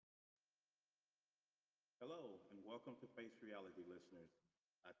welcome to Face Reality, listeners.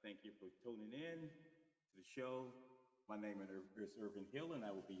 I thank you for tuning in to the show. My name is Irvin Hill, and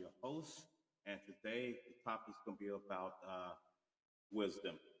I will be your host. And today, the topic is going to be about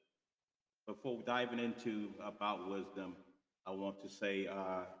wisdom. Before diving into about wisdom, I want to say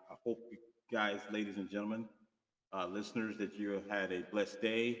I hope you guys, ladies and gentlemen, listeners, that you had a blessed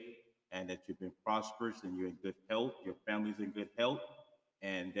day and that you've been prosperous and you're in good health, your family's in good health,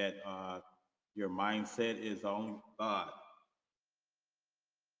 and that your mindset is on God,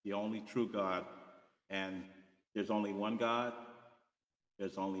 the only true God. And there's only one God,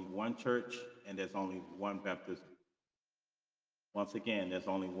 there's only one church, and there's only one baptism. Once again, there's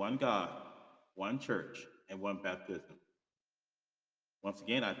only one God, one church, and one baptism. Once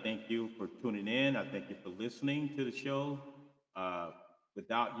again, I thank you for tuning in. I thank you for listening to the show. Uh,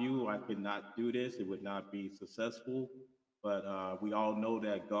 Without you, I could not do this. It would not be successful. But we all know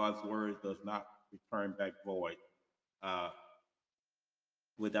that God's word does not return back void. Uh,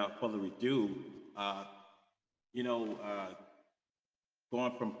 Without further ado, uh, you know, uh,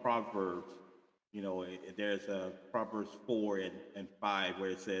 going from Proverbs, there's a Proverbs 4 and 5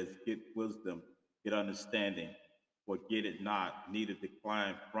 where it says, "Get wisdom, get understanding, forget it not, neither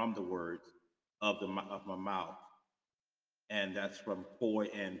decline from the words of my mouth." And that's from 4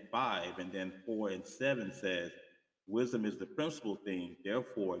 and 5. And then 4 and 7 says, "Wisdom is the principal thing,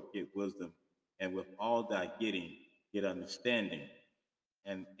 therefore get wisdom, and with all thy getting, get understanding."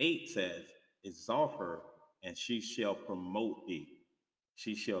 And 8 says, "Exalt her, and she shall promote thee.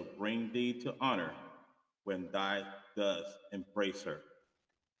 She shall bring thee to honor when thou dost embrace her."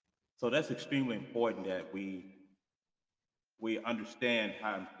 So that's extremely important that we understand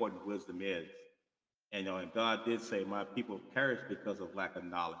how important wisdom is. And God did say, "My people perish because of lack of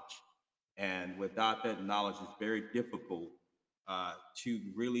knowledge." And without that knowledge, it's very difficult to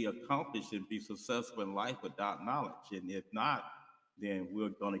really accomplish and be successful in life without knowledge. And if not, then we're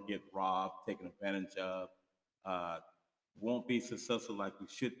going to get robbed, taken advantage of, uh, won't be successful like we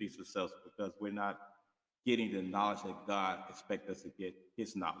should be successful because we're not getting the knowledge that God expects us to get,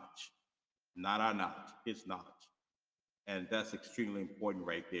 His knowledge, not our knowledge, His knowledge. And that's extremely important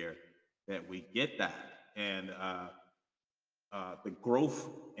right there that we get that. And the growth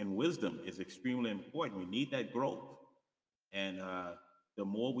and wisdom is extremely important. We need that growth. And the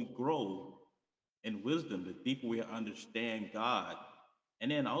more we grow in wisdom, the deeper we understand God. And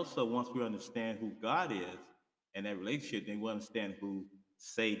then also, once we understand who God is and that relationship, then we understand who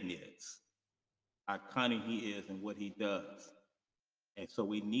Satan is, how cunning he is, and what he does. And so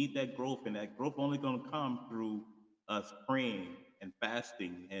we need that growth, and that growth only going to come through us praying and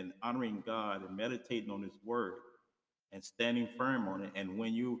fasting and honoring God and meditating on His Word and standing firm on it. And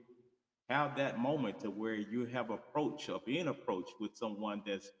when you have that moment to where you have approach or being approached with someone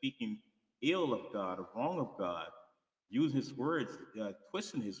that's speaking ill of God or wrong of God, using His words,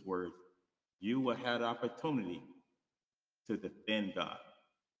 twisting His words, you will have the opportunity to defend God,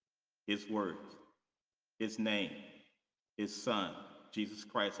 His words, His name, His Son, Jesus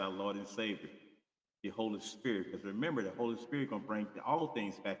Christ, our Lord and Savior, the Holy Spirit. Because remember, the Holy Spirit gonna bring all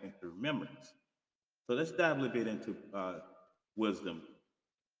things back into remembrance. So let's dive a little bit into wisdom.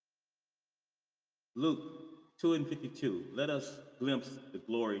 Luke 2 and 52. Let us glimpse the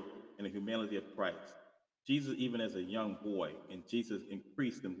glory and the humanity of Christ. Jesus, even as a young boy, and Jesus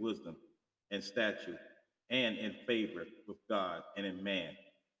increased in wisdom and stature and in favor with God and in man.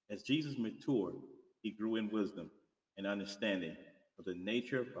 As Jesus matured, he grew in wisdom and understanding of the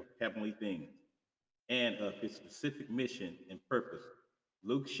nature of heavenly things and of his specific mission and purpose.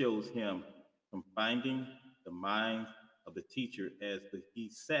 Luke shows him confining the mind of the teacher as he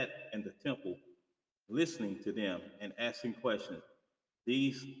sat in the temple listening to them and asking questions.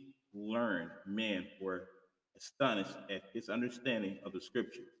 These learned men were astonished at his understanding of the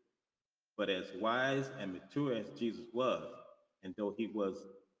scriptures. But as wise and mature as Jesus was, and though he was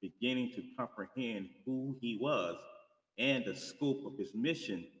beginning to comprehend who he was and the scope of his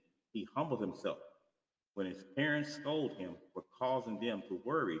mission, he humbled himself when his parents scolded him for causing them to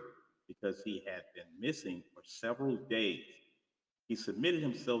worry because he had been missing for several days. He submitted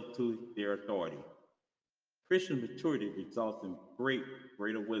himself to their authority. Christian maturity results in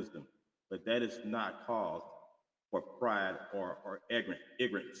greater wisdom, but that is not cause for pride or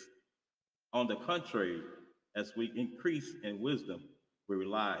ignorance. On the contrary, as we increase in wisdom, we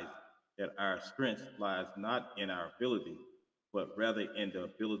realize that our strength lies not in our ability, but rather in the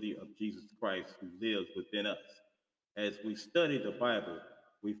ability of Jesus Christ who lives within us. As we study the Bible,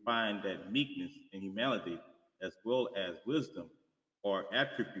 we find that meekness and humility, as well as wisdom, are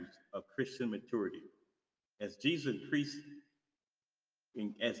attributes of Christian maturity. As Jesus increase,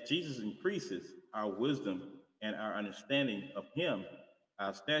 as Jesus increases, our wisdom and our understanding of Him,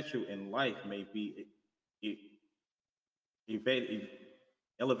 our stature in life may be e- evaded,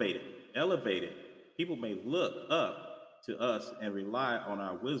 elevated, elevated. People may look up to us and rely on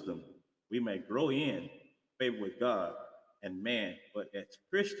our wisdom. We may grow in favor with God and man, but as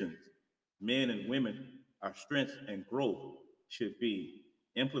Christians, men and women, our strength and growth should be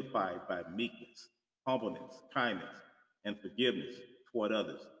amplified by meekness, humbleness, kindness, and forgiveness toward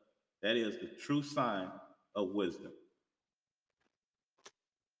others. That is the true sign of wisdom.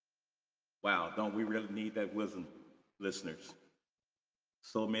 Wow, don't we really need that wisdom, listeners?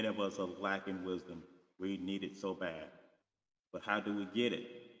 So many of us are lacking wisdom. We need it so bad. But how do we get it?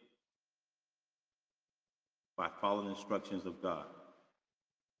 By following the instructions of God.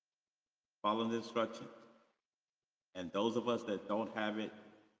 Following the instructions. And those of us that don't have it,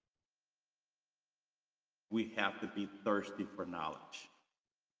 we have to be thirsty for knowledge.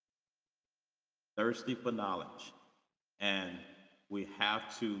 Thirsty for knowledge. And we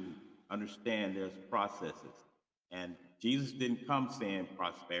have to understand there's processes. And Jesus didn't come saying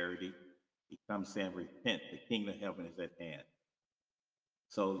prosperity. He comes saying repent. The kingdom of heaven is at hand.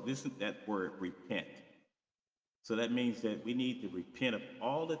 So this is that word repent. So that means that we need to repent of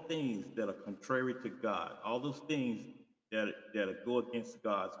all the things that are contrary to God, all those things that go against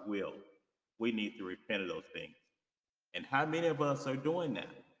God's will. We need to repent of those things. And how many of us are doing that?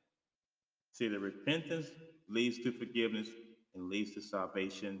 See, the repentance leads to forgiveness and leads to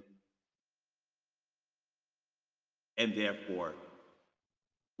salvation. And therefore,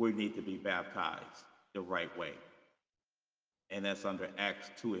 we need to be baptized the right way. And that's under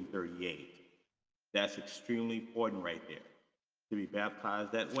Acts 2 and 38. That's extremely important right there, to be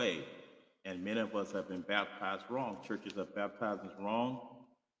baptized that way. And many of us have been baptized wrong. Churches are baptized wrong,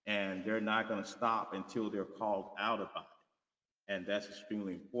 and they're not going to stop until they're called out about it. And that's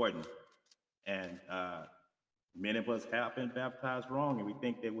extremely important. And many of us have been baptized wrong, and we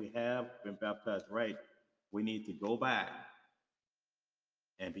think that we have been baptized right. We need to go back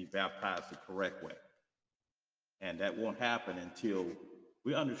and be baptized the correct way. And that won't happen until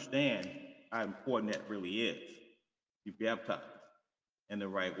we understand how important that really is. Be baptized in the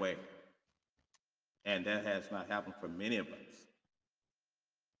right way. And that has not happened for many of us.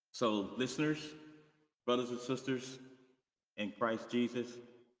 So, listeners, brothers and sisters in Christ Jesus,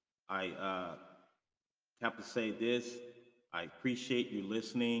 I have to say this. I appreciate you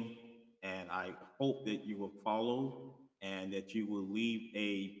listening, and I hope that you will follow and that you will leave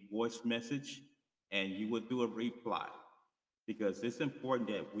a voice message and you will do a reply, because it's important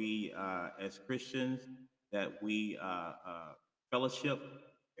that we, as Christians, that we fellowship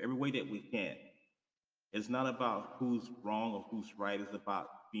every way that we can. It's not about who's wrong or who's right. It's about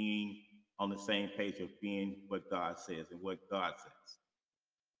being on the same page of being what God says and what God says.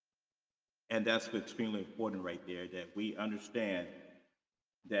 And that's extremely important right there, that we understand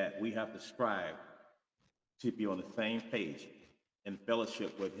that we have to strive to be on the same page and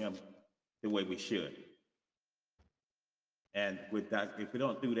fellowship with Him the way we should. And with that, if we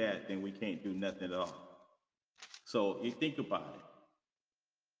don't do that, then we can't do nothing at all. So you think about it.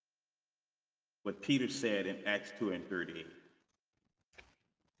 What Peter said in Acts 2 and 38,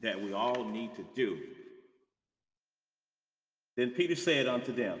 that we all need to do. Then Peter said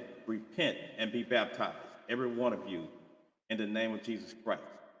unto them, repent and be baptized, every one of you, in the name of Jesus Christ,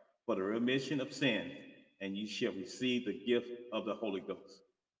 for the remission of sins, and ye shall receive the gift of the Holy Ghost.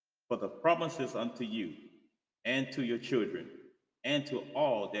 For the promises unto you, and to your children, and to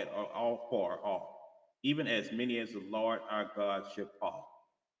all that are all far off, even as many as the Lord our God shall call.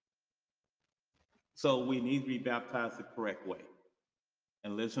 So we need to be baptized the correct way.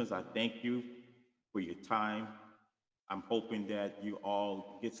 And listeners, I thank you for your time. I'm hoping that you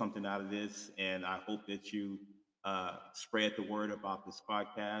all get something out of this, and I hope that you spread the word about this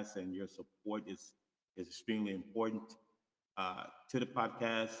podcast, and your support is extremely important to the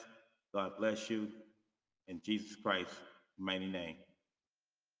podcast. God bless you in Jesus Christ's mighty name.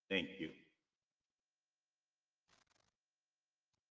 Thank you.